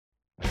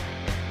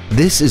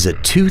This is a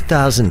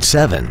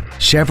 2007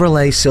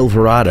 Chevrolet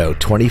Silverado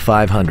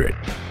 2500.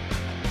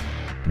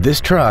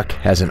 This truck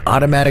has an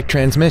automatic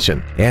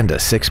transmission and a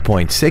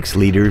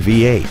 6.6-liter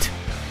V8.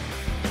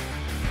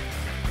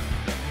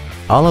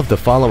 All of the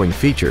following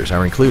features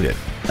are included: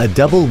 a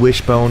double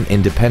wishbone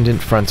independent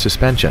front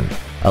suspension,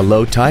 a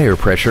low tire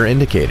pressure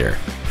indicator,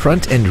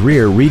 front and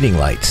rear reading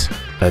lights,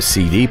 a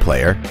CD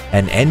player,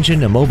 an engine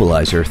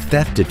immobilizer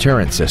theft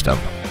deterrent system,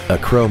 a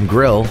chrome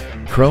grille,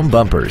 chrome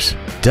bumpers,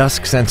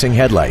 dusk sensing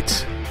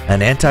headlights,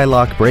 an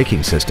anti-lock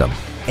braking system,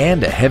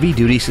 and a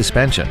heavy-duty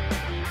suspension.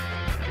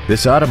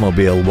 This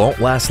automobile won't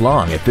last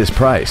long at this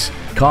price.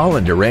 Call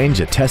and arrange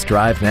a test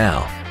drive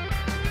now.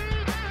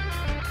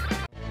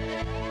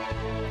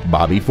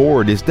 Bobby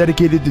Ford is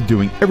dedicated to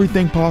doing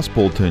everything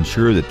possible to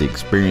ensure that the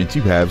experience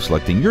you have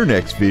selecting your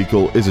next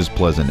vehicle is as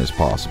pleasant as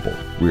possible.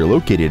 We are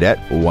located at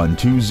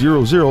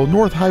 1200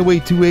 North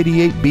Highway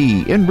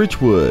 288B in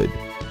Richwood.